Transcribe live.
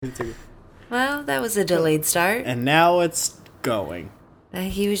Well, that was a delayed start. And now it's going.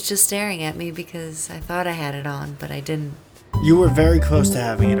 He was just staring at me because I thought I had it on, but I didn't. You were very close to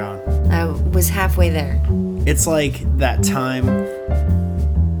having it on. I was halfway there. It's like that time,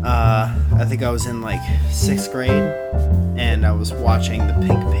 I think I was in like 6th grade, and I was watching the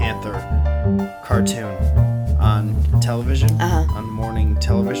Pink Panther cartoon on television, on morning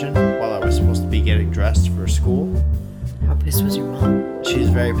television, while I was supposed to be getting dressed for school. How pissed was your mom? She was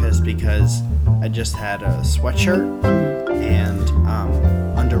very pissed because I just had a sweatshirt and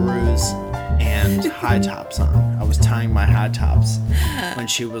underoos and high tops on. I was tying my high tops when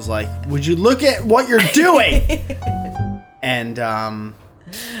she was like, "Would you look at what you're doing?" And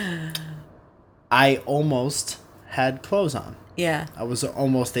I almost had clothes on. Yeah. I was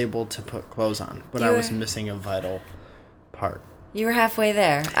almost able to put clothes on, but I was missing a vital part. You were halfway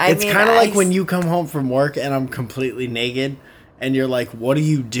there. It's kind of like when you come home from work and I'm completely naked and you're like, "What are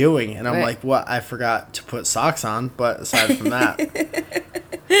you doing?" And I'm like, "What? I forgot to put socks on." But aside from that,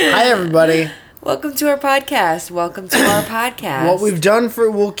 hi everybody. Welcome to our podcast. Welcome to our podcast. What we've done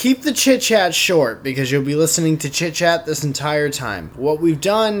we'll keep the chit chat short because you'll be listening to chit chat this entire time. What we've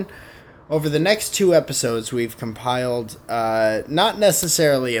done over the next 2 episodes, we've compiled, not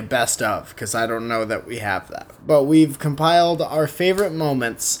necessarily a best of, because I don't know that we have that, but we've compiled our favorite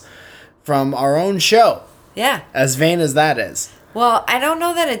moments from our own show. Yeah. As vain as that is. Well, I don't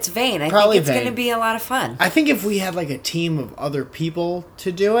know that it's vain. I Probably think it's going to be a lot of fun. I think if we had like a team of other people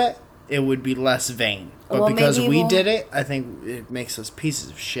to do it, it would be less vain. But because we did it, I think it makes us pieces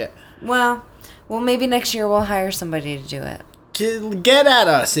of shit. Well, maybe next year we'll hire somebody to do it. Get at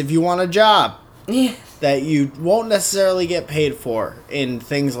us if you want a job. Yeah. That you won't necessarily get paid for in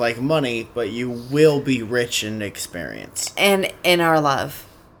things like money, but you will be rich in experience. And in our love.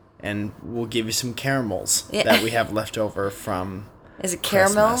 And we'll give you some caramels that we have left over from Is it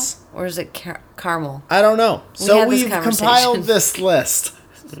caramel Christmas. or is it caramel? I don't know. So we've compiled this list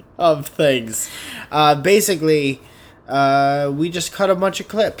of things. Basically, we just cut a bunch of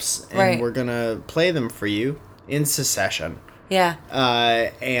clips, and we're going to play them for you in succession. Yeah.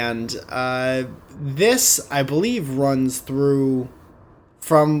 This, I believe, runs through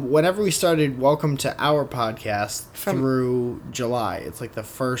from whenever we started Welcome to Our Podcast through July. It's like the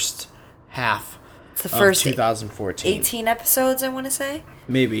first half of 2014. 18 episodes, I want to say?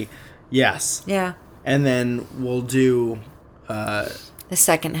 Maybe. Yes. Yeah. And then we'll do... the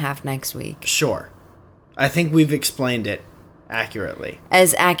second half next week. Sure. I think we've explained it accurately.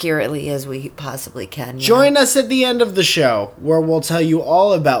 As accurately as we possibly can. Yeah. Join us at the end of the show, where we'll tell you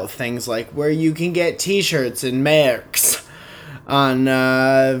all about things like where you can get t-shirts and mercs on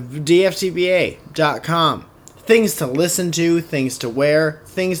dftba.com. Things to listen to, things to wear,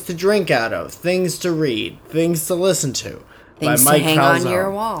 things to drink out of, things to read, things to listen to. Things by Mike to hang Falzone. on your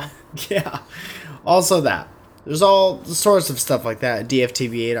wall. Yeah. Also that. There's all sorts of stuff like that at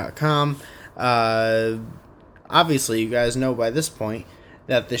dftba.com. Obviously, you guys know by this point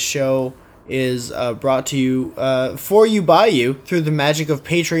that the show is brought to you, for you, by you, through the magic of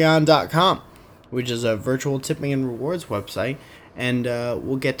patreon.com, which is a virtual tipping and rewards website. And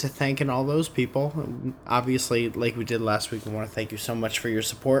we'll get to thanking all those people. Obviously, like we did last week, we want to thank you so much for your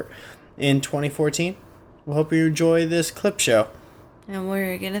support in 2014. We hope you enjoy this clip show. And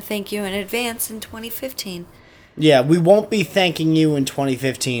we're going to thank you in advance in 2015. Yeah, we won't be thanking you in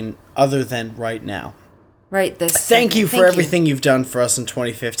 2015 other than right now. Right. Thank you for everything you've done for us in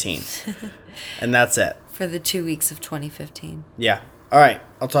 2015. And that's it. For the 2 weeks of 2015. Yeah. All right.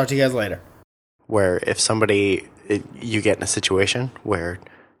 I'll talk to you guys later. Where if you get in a situation where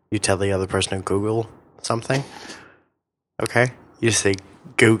you tell the other person to Google something, okay? You say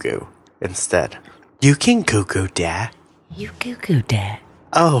goo-goo instead. You can goo-goo, Dad. You goo-goo, Dad.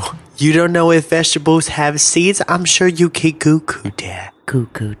 Oh, you don't know if vegetables have seeds? I'm sure you can goo-goo, Dad.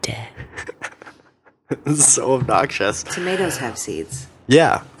 Goo-goo, Dad. This is so obnoxious. Tomatoes have seeds.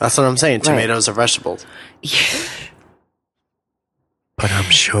 Yeah, that's what I'm saying. Tomatoes are vegetables. Yeah. But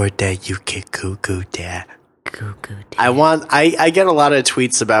I'm sure that you can goo-goo, Dad. Goo-goo, Dad. I get a lot of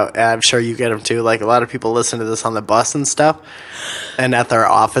tweets about, and I'm sure you get them too, like a lot of people listen to this on the bus and stuff, and at their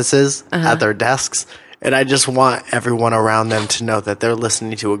offices, at their desks, and I just want everyone around them to know that they're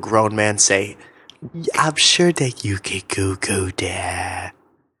listening to a grown man say, I'm sure that you can goo-goo, Dad.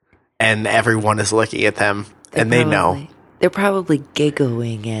 And everyone is looking at them, they know. They're probably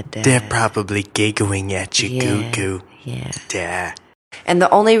giggling at Dad. They're probably giggling at you, goo-goo. Yeah. Dad. And the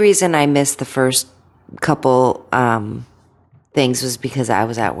only reason I missed the first couple things was because I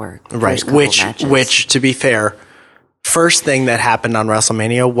was at work. Right, which to be fair, first thing that happened on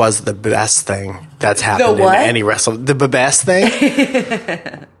WrestleMania was the best thing that's happened what? in any the best thing.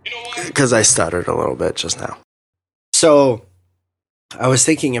 Because I stuttered a little bit just now. So I was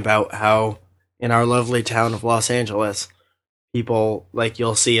thinking about how in our lovely town of Los Angeles, people, like,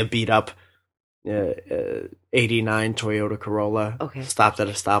 you'll see a beat up 89 Toyota Corolla stopped at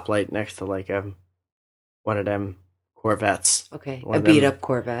a stoplight next to like one of them Corvettes. Okay, a beat up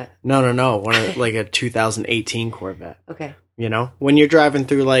Corvette. No. One of like a 2018 Corvette. Okay. You know, when you're driving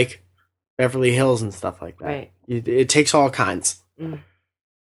through like Beverly Hills and stuff like that, right? It takes all kinds. Mm.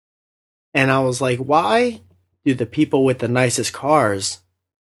 And I was like, why do the people with the nicest cars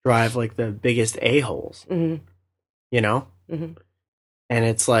drive like the biggest a-holes? Mm-hmm. You know? Mm-hmm. And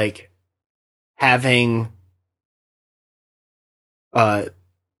it's like having,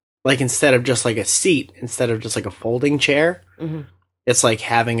 like instead of just like a seat, instead of just like a folding chair, mm-hmm. it's like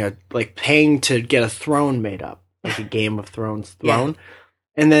having paying to get a throne made up, like a Game of Thrones throne,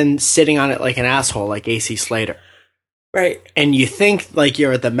 and then sitting on it like an asshole, like AC Slater. Right. And you think like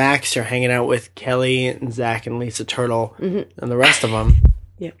you're at the max, you're hanging out with Kelly and Zach and Lisa Turtle and the rest of them.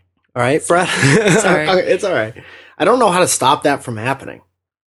 Yeah. All right, Brett? Sorry. It's all right. I don't know how to stop that from happening.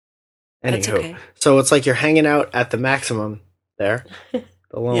 Anywho. That's okay. So it's like you're hanging out at the maximum there, the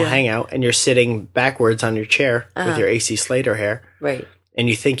little hangout, and you're sitting backwards on your chair with your AC Slater hair. Right. And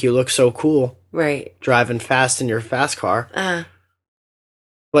you think you look so cool. Right. Driving fast in your fast car.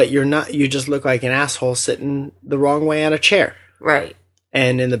 But you're not, you just look like an asshole sitting the wrong way on a chair. Right.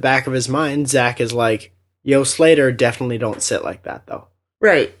 And in the back of his mind, Zach is like, yo, Slater, definitely don't sit like that, though.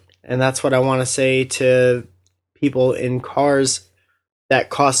 Right. And that's what I want to say to people in cars that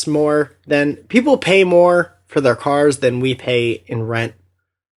cost more than, people pay more for their cars than we pay in rent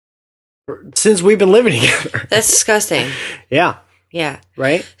since we've been living together. That's disgusting. Yeah. Yeah.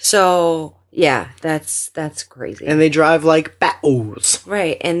 Right? So... yeah, that's crazy. And they drive like bat-os.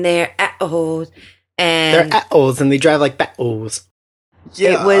 Right, and they're at-os. And they're at-os, and they drive like bat-os.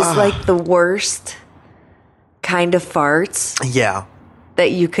 Yeah. It was like the worst kind of farts. Yeah.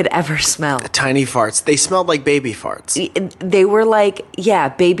 That you could ever smell. The tiny farts. They smelled like baby farts. They were like,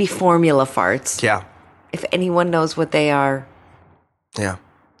 baby formula farts. Yeah. If anyone knows what they are. Yeah.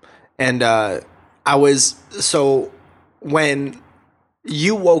 And so when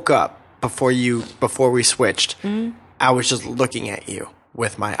you woke up, before we switched, I was just looking at you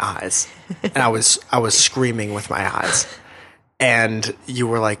with my eyes, and I was screaming with my eyes, and you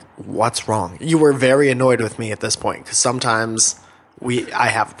were like, "What's wrong?" You were very annoyed with me at this point because sometimes I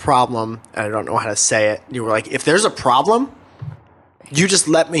have a problem and I don't know how to say it. You were like, "If there's a problem, you just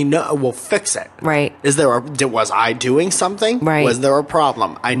let me know. We'll fix it." Right? Was I doing something? Right? Was there a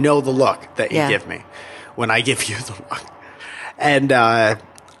problem? I know the look that you give me when I give you the look, and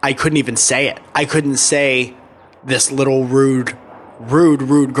I couldn't even say it. I couldn't say this little rude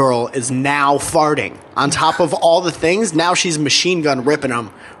girl is now farting. On top of all the things, now she's machine gun ripping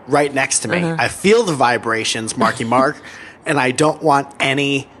them right next to me. I feel the vibrations, Marky Mark, and I don't want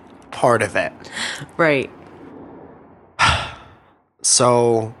any part of it. Right.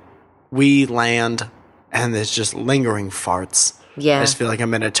 So we land, and there's just lingering farts. Yeah. I just feel like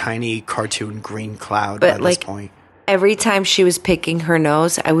I'm in a tiny cartoon green cloud by this point. Every time she was picking her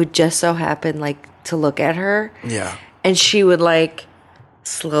nose, I would just so happen like to look at her. Yeah. And she would like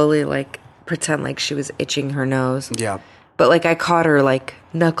slowly like pretend like she was itching her nose. Yeah. But like I caught her like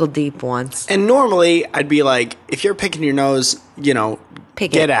knuckle deep once. And normally I'd be like, if you're picking your nose, you know,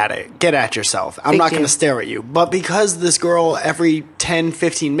 get at it. Get at yourself. I'm not going to stare at you. But because this girl every 10,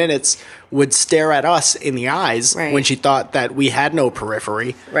 15 minutes would stare at us in the eyes when she thought that we had no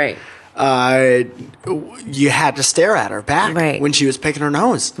periphery. Right. You had to stare at her back when she was picking her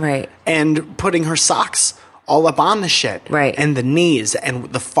nose. Right. And putting her socks all up on the shit. Right. And the knees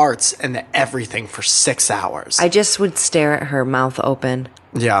and the farts and the everything for 6 hours. I just would stare at her mouth open.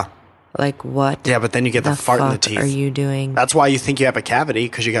 Yeah. Like what? Yeah, but then you get the fart in the teeth. What are you doing? That's why you think you have a cavity,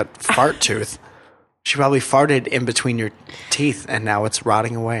 because you got fart tooth. She probably farted in between your teeth, and now it's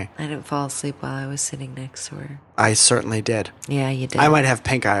rotting away. I didn't fall asleep while I was sitting next to her. I certainly did. Yeah, you did. I might have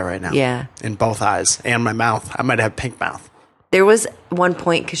pink eye right now. Yeah. In both eyes. And my mouth. I might have pink mouth. There was one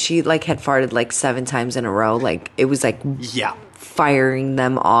point, because she like had farted like 7 times in a row. Like, it was like firing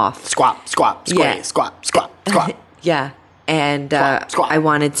them off. Squat, squat, squat, squat, squat, squat. Yeah. And squat. I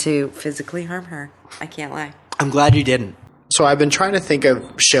wanted to physically harm her. I can't lie. I'm glad you didn't. So I've been trying to think of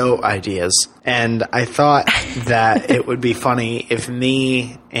show ideas, and I thought that it would be funny if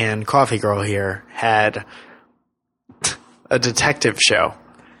me and Coffee Girl here had a detective show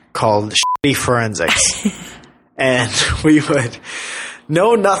called Shitty Forensics. And we would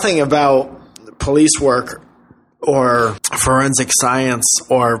know nothing about police work or forensic science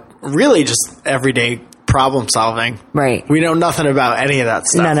or really just everyday problem solving. Right. We know nothing about any of that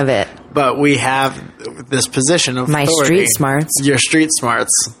stuff. None of it. But we have this position of My authority. street smarts. Your street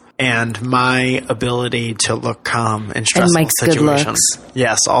smarts. And my ability to look calm in stressful Mike's good situations. looks.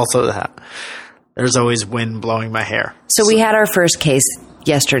 Yes, also that. There's always wind blowing my hair. So we had our first case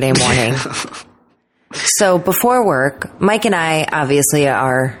yesterday morning. So before work, Mike and I obviously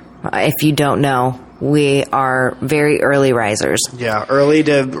are, if you don't know, we are very early risers. Yeah, early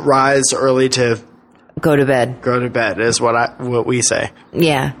to rise, early to Go to bed. go to bed is what we say.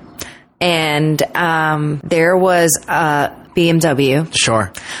 Yeah. And there was a BMW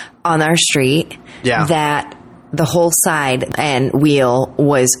Sure. on our street Yeah. that the whole side and wheel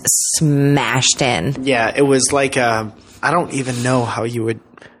was smashed in. Yeah, it was like I don't even know how you would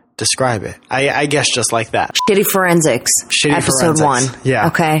describe it. I guess just like that. Shitty Forensics, Shitty episode Forensics. 1. Yeah.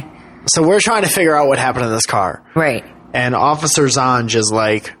 Okay. So we're trying to figure out what happened in this car. Right. And Officer Zanj is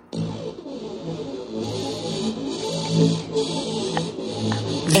like,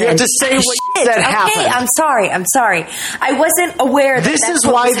 you have to say what you said happened. Okay, I'm sorry. I wasn't aware that This that's is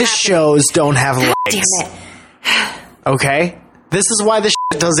what why was the happening. shows don't have legs. Damn it. Okay? This is why the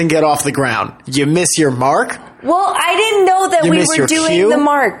shit doesn't get off the ground. You miss your mark? Well, I didn't know that You we miss were your doing cue? the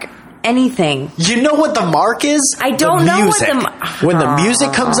mark. Anything. You know what the mark is? I don't know what music. When the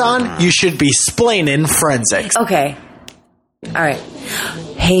music comes on, you should be splaining forensics. Okay. All right.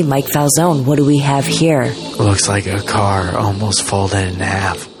 Hey, Mike Falzone, what do we have here? Looks like a car almost folded in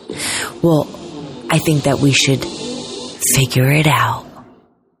half. Well, I think that we should figure it out.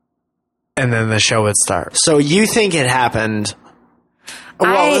 And then the show would start. So you think it happened.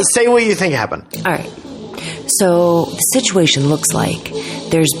 Well, let's say what you think happened. All right. So the situation looks like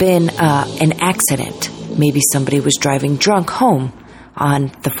there's been an accident. Maybe somebody was driving drunk home on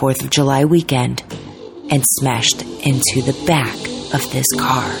the 4th of July weekend and smashed into the back of this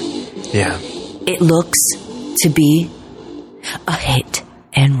car. Yeah. It looks to be a hit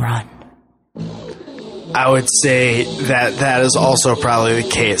and run. I would say that is also probably the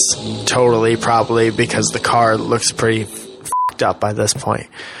case. Totally, probably, because the car looks pretty f***ed up by this point.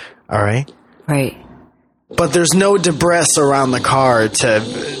 All right? Right. But there's no debris around the car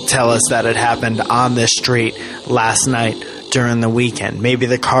to tell us that it happened on this street last night during the weekend. Maybe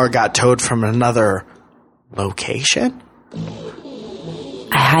the car got towed from another location?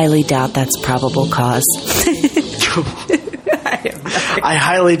 I highly doubt that's probable cause. I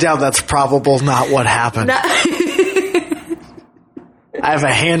highly doubt that's probable not what happened. I have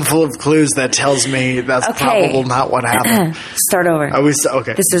a handful of clues that tells me that's probable not what happened. Start over.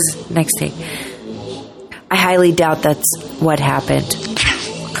 Okay. This is next take. I highly doubt that's what happened.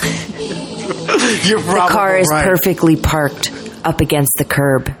 You're probably The car is right. perfectly parked up against the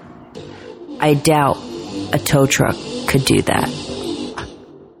curb. I doubt a tow truck could do that.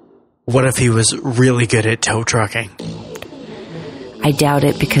 What if he was really good at tow trucking? I doubt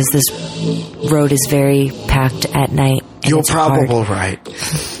it because this road is very packed at night. And You're it's hard. probably right.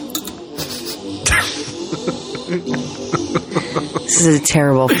 This is a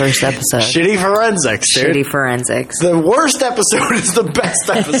terrible first episode. Shitty forensics, dude. Shitty forensics. The worst episode is the best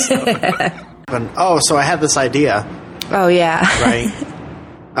episode. So I had this idea, Oh, yeah. right?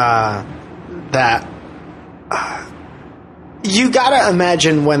 That you gotta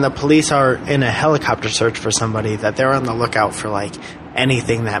imagine when the police are in a helicopter search for somebody that they're on the lookout for like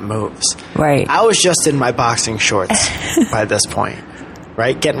anything that moves. Right. I was just in my boxing shorts by this point,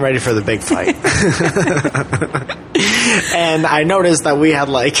 right? Getting ready for the big fight. And I noticed that we had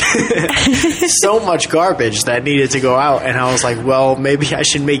like so much garbage that needed to go out. And I was like, well, maybe I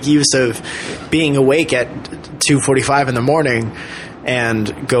should make use of being awake at 2:45 in the morning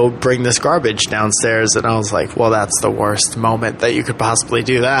and go bring this garbage downstairs. And I was like, well, that's the worst moment that you could possibly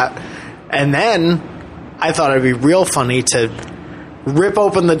do that. And then I thought it'd be real funny to rip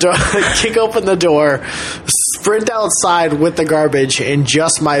open the door, kick open the door, sprint outside with the garbage in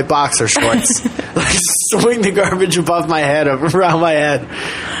just my boxer shorts, like swing the garbage above my head, around my head,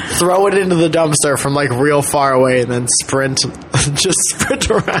 throw it into the dumpster from like real far away, and then just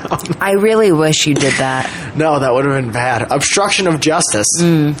sprint around. I really wish you did that. No, that would have been bad. Obstruction of justice.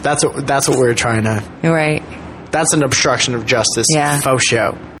 That's what we're trying to. You're right. That's an obstruction of justice. Yeah. Faux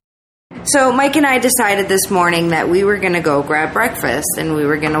show. So Mike and I decided this morning that we were going to go grab breakfast and we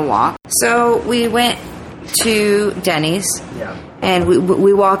were going to walk. So we went to Denny's. Yeah. And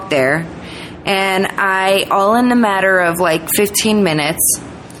we walked there. And all in a matter of like 15 minutes,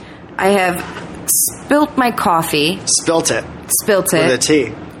 I have spilt my coffee. Spilt it. Spilt it. With a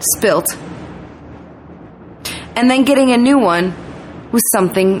T. Spilt. And then getting a new one with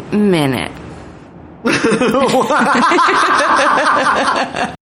something in it.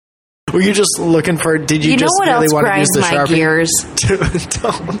 Were you just looking for? Did you, just really want to use the Sharpie? Gears?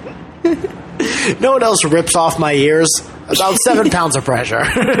 Know what else rips off my ears? About 7 pounds of pressure.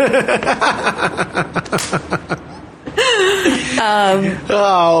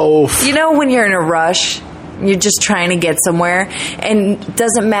 You know when you're in a rush, you're just trying to get somewhere, and it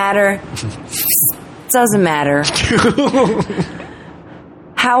doesn't matter. Doesn't matter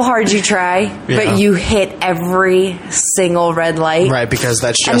how hard you try, but you hit every single red light. Right, because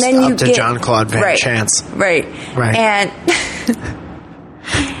that's just up to Jean-Claude Van Chance. Right. And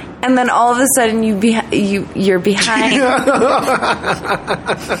and then all of a sudden you're behind. You're behind.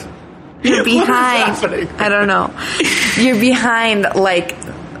 I don't know. You're behind like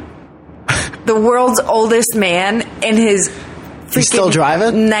the world's oldest man in his he's still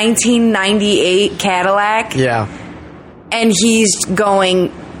driving 1998 Cadillac. Yeah. And he's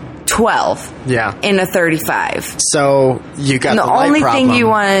going 12. Yeah. In a 35. So you got the light only problem. thing you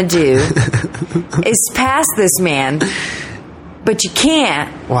want to do is pass this man, but you can't.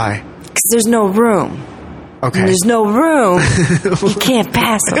 Why? Because there's no room. Okay. And there's no room. You can't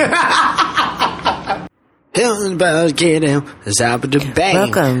pass him. Welcome to our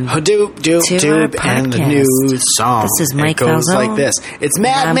and the new song. This is Mike It goes Calzone. like this. It's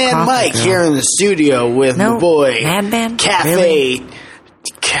Madman I'm Mike Coffee here Girl. in the studio with my boy Madman? Cafe. Really?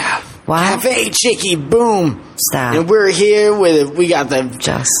 Wow. Cafe Chicky Boom. Stop. And we're here with we got the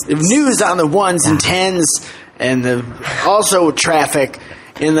Just news on the ones and tens and the also traffic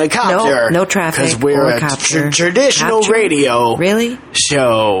in the copter. No traffic because we're or a copter. traditional Copter? radio Really?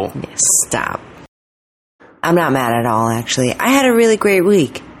 show. Stop. I'm not mad at all, actually. I had a really great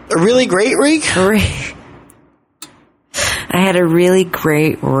week. A really great week? I had a really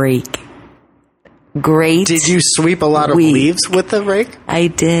great rake. Great. Did you sweep a lot of week. leaves with the rake? I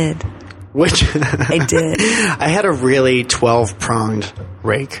did. Which I did. I had a really 12-pronged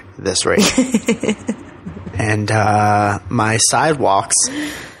rake this rake. And my sidewalks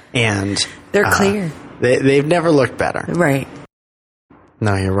and They're clear. They've never looked better. Right.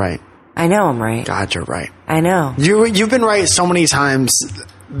 No, you're right. I know I'm right. God, you're right. I know. You've been right so many times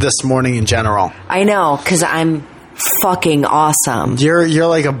this morning in general. I know, because I'm fucking awesome. You're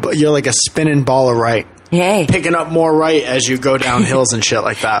like a spinning ball of right. Hey. Picking up more right as you go down hills and shit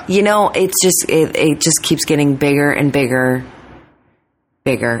like that. You know, it's just it just keeps getting bigger and bigger.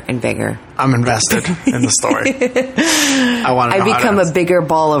 Bigger and bigger. I'm invested in the story. I want to know I become a bigger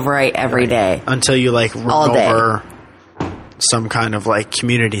ball of right every day. Until you like All run day. over some kind of like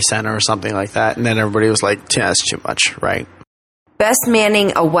community center or something like that, and then everybody was like, that's too much, right? Best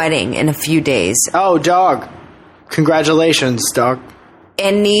manning a wedding in a few days. Oh, dog. Congratulations, dog.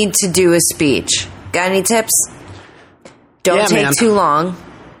 And need to do a speech. Got any tips? Don't take too long.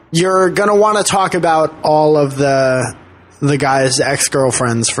 You're going to want to talk about all of the guy's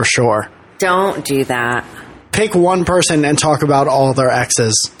ex-girlfriends for sure. Don't do that. Pick one person and talk about all their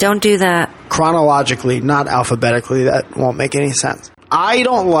exes. Don't do that. Chronologically, not alphabetically. That won't make any sense. I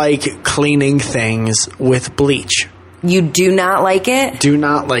don't like cleaning things with bleach. You do not like it? Do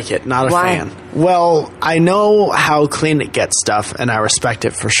not like it. Not a Why? fan. Well, I know how clean it gets stuff, and I respect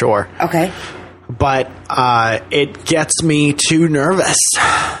it for sure. Okay. But it gets me too nervous.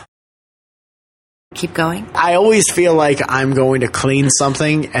 Keep going. I always feel like I'm going to clean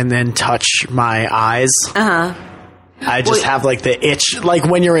something and then touch my eyes. Uh-huh. I just have like the itch, like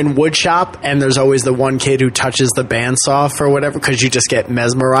when you're in wood shop and there's always the one kid who touches the bandsaw or whatever because you just get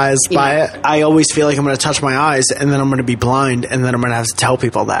mesmerized by it. I always feel like I'm going to touch my eyes and then I'm going to be blind and then I'm going to have to tell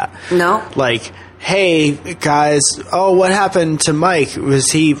people that. No. Like, hey guys, oh, what happened to Mike?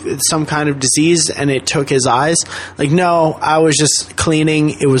 Was he some kind of disease and it took his eyes? Like, no, I was just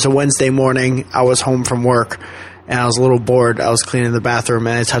cleaning. It was a Wednesday morning. I was home from work and I was a little bored. I was cleaning the bathroom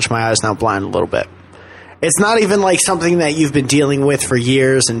and I touched my eyes, now blind a little bit. It's not even like something that you've been dealing with for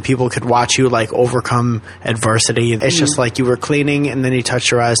years and people could watch you like overcome adversity. It's just like you were cleaning and then you touched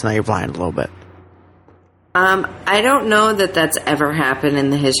your eyes, now you're blind a little bit. I don't know that that's ever happened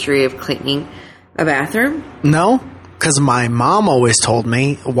in the history of cleaning a bathroom. No? Because my mom always told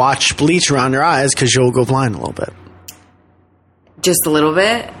me, watch bleach around your eyes because you'll go blind a little bit. Just a little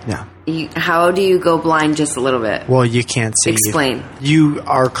bit? Yeah. How do you go blind just a little bit? Well, you can't see. Explain. You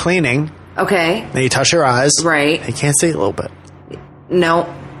are cleaning. Okay. Then you touch your eyes. Right. You can't see a little bit.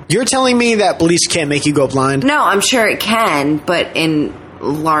 No. You're telling me that bleach can't make you go blind? No, I'm sure it can, but in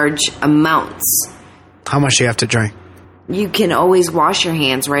large amounts. How much do you have to drink? You can always wash your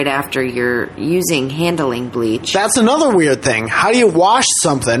hands right after you're handling bleach. That's another weird thing. How do you wash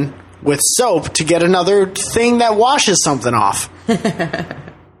something with soap to get another thing that washes something off?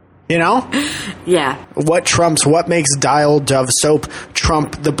 You know? Yeah. What makes Dial Dove soap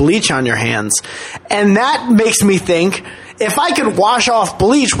trump the bleach on your hands? And that makes me think, if I could wash off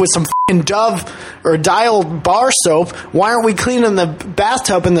bleach with some fucking Dove or Dial bar soap, why aren't we cleaning the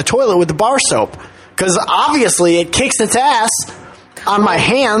bathtub and the toilet with the bar soap? Because obviously it kicks its ass on my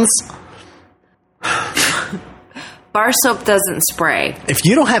hands. Bar soap doesn't spray. If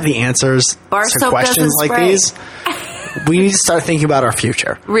you don't have the answers Bar to soap questions doesn't like spray. these, we need to start thinking about our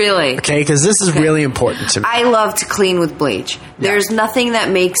future. Really? Okay, because this is really important to me. I love to clean with bleach. There's nothing that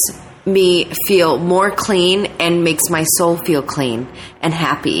makes me feel more clean and makes my soul feel clean and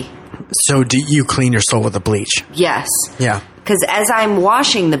happy. So do you clean your soul with the bleach? Yes. Yeah. Because as I'm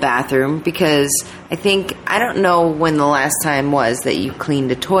washing the bathroom, because I don't know when the last time was that you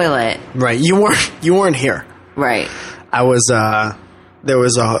cleaned a toilet. Right. You weren't here. Right. I was, I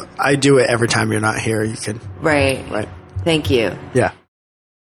do it every time you're not here. You can. Right. Right. Thank you. Yeah.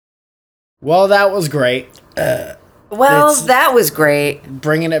 Well, that was great. That was great.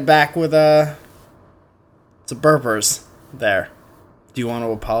 Bringing it back with some burpers there. Do you want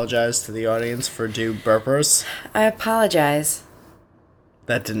to apologize to the audience for burpers? I apologize.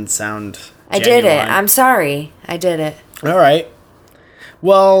 That didn't sound I genuine. did it. I'm sorry. I did it. All right.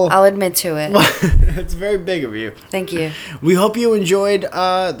 Well, I'll admit to it. It's very big of you. Thank you. We hope you enjoyed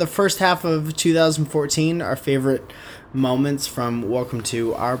the first half of 2014, our favorite moments from Welcome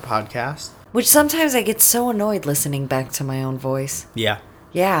to Our Podcast. Which sometimes I get so annoyed listening back to my own voice. Yeah.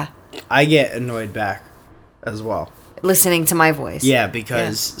 Yeah. I get annoyed back as well. Listening to my voice. Yeah,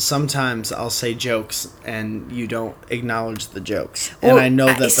 because sometimes I'll say jokes and you don't acknowledge the jokes. Well, and I know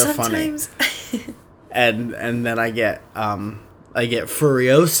that they're sometimes... funny. and then I get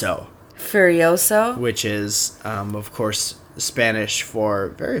furioso. Furioso? Which is, of course, Spanish for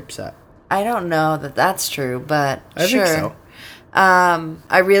very upset. I don't know that that's true, but I sure. think so.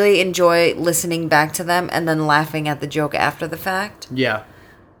 I really enjoy listening back to them and then laughing at the joke after the fact. Yeah.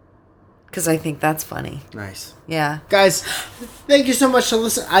 Because I think that's funny. Nice. Yeah. Guys, thank you so much for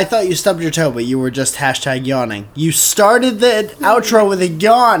listening. I thought you stubbed your toe, but you were just #yawning. You started the outro with a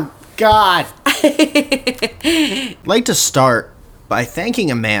yawn. God. I'd like to start by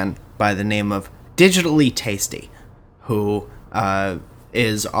thanking a man by the name of Digitally Tasty, who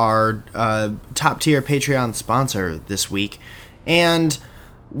is our top-tier Patreon sponsor this week. And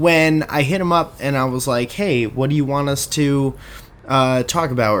when I hit him up and I was like, hey, what do you want us to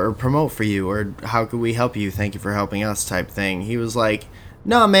talk about or promote for you, or how could we help you? Thank you for helping us type thing. He was like,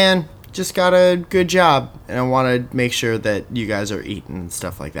 no, man, just got a good job, and I want to make sure that you guys are eating and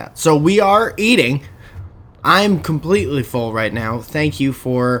stuff like that. So we are eating. I'm completely full right now. Thank you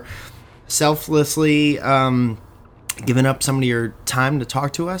for selflessly giving up some of your time to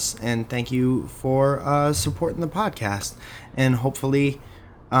talk to us, and thank you for supporting the podcast. And hopefully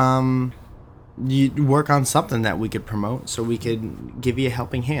you work on something that we could promote so we could give you a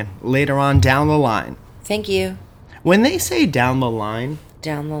helping hand later on down the line. Thank you. When they say down the line,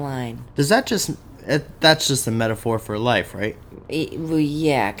 Down the line. does that that's just a metaphor for life, right? Well,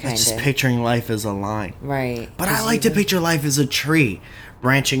 yeah, kind It's just of. picturing life as a line. Right. But I like to picture life as a tree,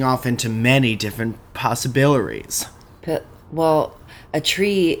 branching off into many different possibilities. Well, a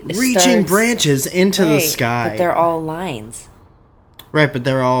tree Reaching starts, branches into the right, sky. But they're all lines. Right, but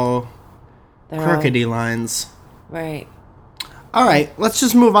they're all They're crookedy lines. Right. All right, let's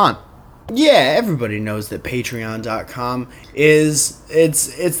just move on. Yeah, everybody knows that Patreon.com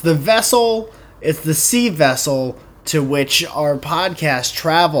it's the vessel, it's the sea vessel to which our podcast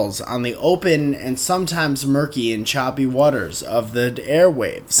travels on the open and sometimes murky and choppy waters of the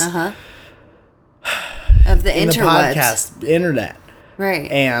airwaves. Of the In the interwebs. podcast internet.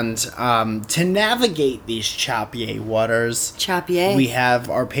 Right. And to navigate these choppy waters, Choppy. we have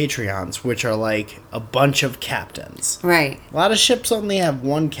our Patreons, which are like a bunch of captains. Right. A lot of ships only have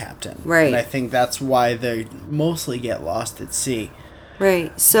one captain. Right. And I think that's why they mostly get lost at sea.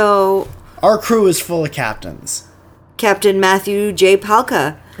 Right. So, Our crew is full of captains. Captain Matthew J.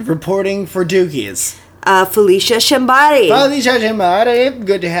 Palka, Reporting for Dookies. Felicia Shambari,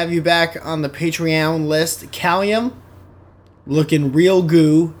 Good to have you back on the Patreon list. Callium, looking real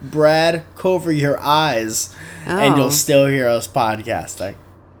goo. Brad, cover your eyes, and you'll still hear us podcasting.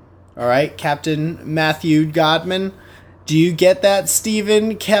 All right, Captain Matthew Godman, do you get that?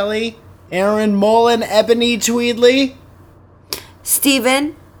 Stephen Kelly, Aaron Mullen, Ebony Tweedley,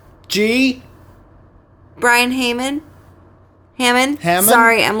 Stephen, G. Brian Hammond. Hammond?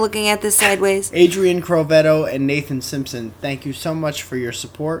 Sorry, I'm looking at this sideways. Adrian Crovetto, and Nathan Simpson. Thank you so much for your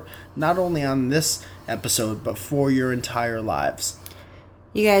support, not only on this episode, but for your entire lives.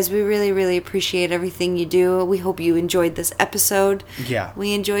 You guys, we really, really appreciate everything you do. We hope you enjoyed this episode. Yeah.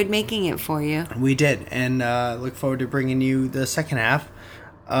 We enjoyed making it for you. We did. And look forward to bringing you the second half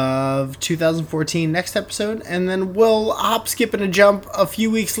of 2014 next episode. And then we'll hop, skip, and a jump a few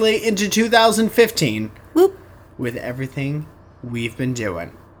weeks late into 2015. Whoop. With everything we've been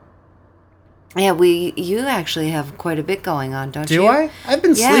doing. Yeah, you actually have quite a bit going on, don't you? Do I? I've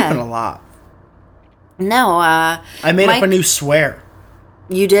been sleeping a lot. No, I made up a new swear.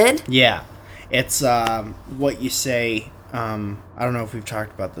 You did? Yeah. It's what you say, I don't know if we've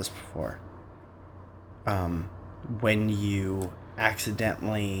talked about this before. When you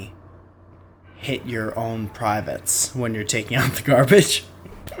accidentally hit your own privates when you're taking out the garbage.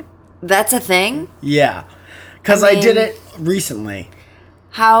 That's a thing? Yeah. Because I did it recently.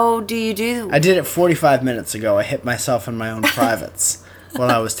 How do you do? I did it 45 minutes ago. I hit myself in my own privates while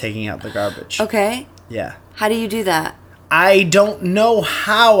I was taking out the garbage. Okay. Yeah. How do you do that? I don't know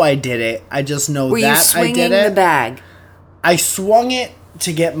how I did it. I just know Were that you I swinging did it. the bag? I swung it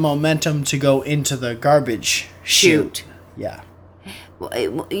to get momentum to go into the garbage chute. Yeah.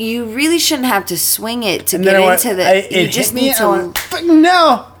 Well, you really shouldn't have to swing it to And get then into the. it You just hit me need to.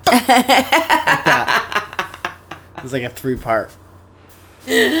 no. Like that. It was like a 3-part.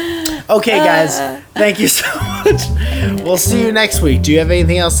 Okay, guys. Thank you so much. We'll see you next week. Do you have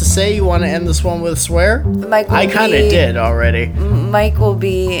anything else to say? You want to end this one with a swear? I kind of did already. Mike will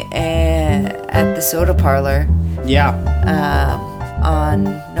be at the Soda Parlor. Yeah. On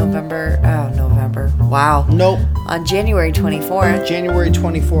November. Wow. Nope. On January 24th. January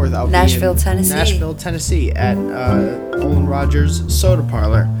 24th. I'll Nashville, be in Tennessee. Nashville, Tennessee at Olin Rogers Soda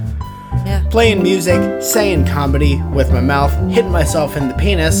Parlor. Yeah. Playing music, saying comedy with my mouth, hitting myself in the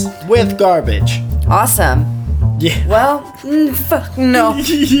penis with garbage. Awesome. Yeah. Well, fuck no.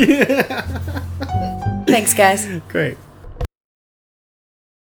 Yeah. Thanks, guys. Great.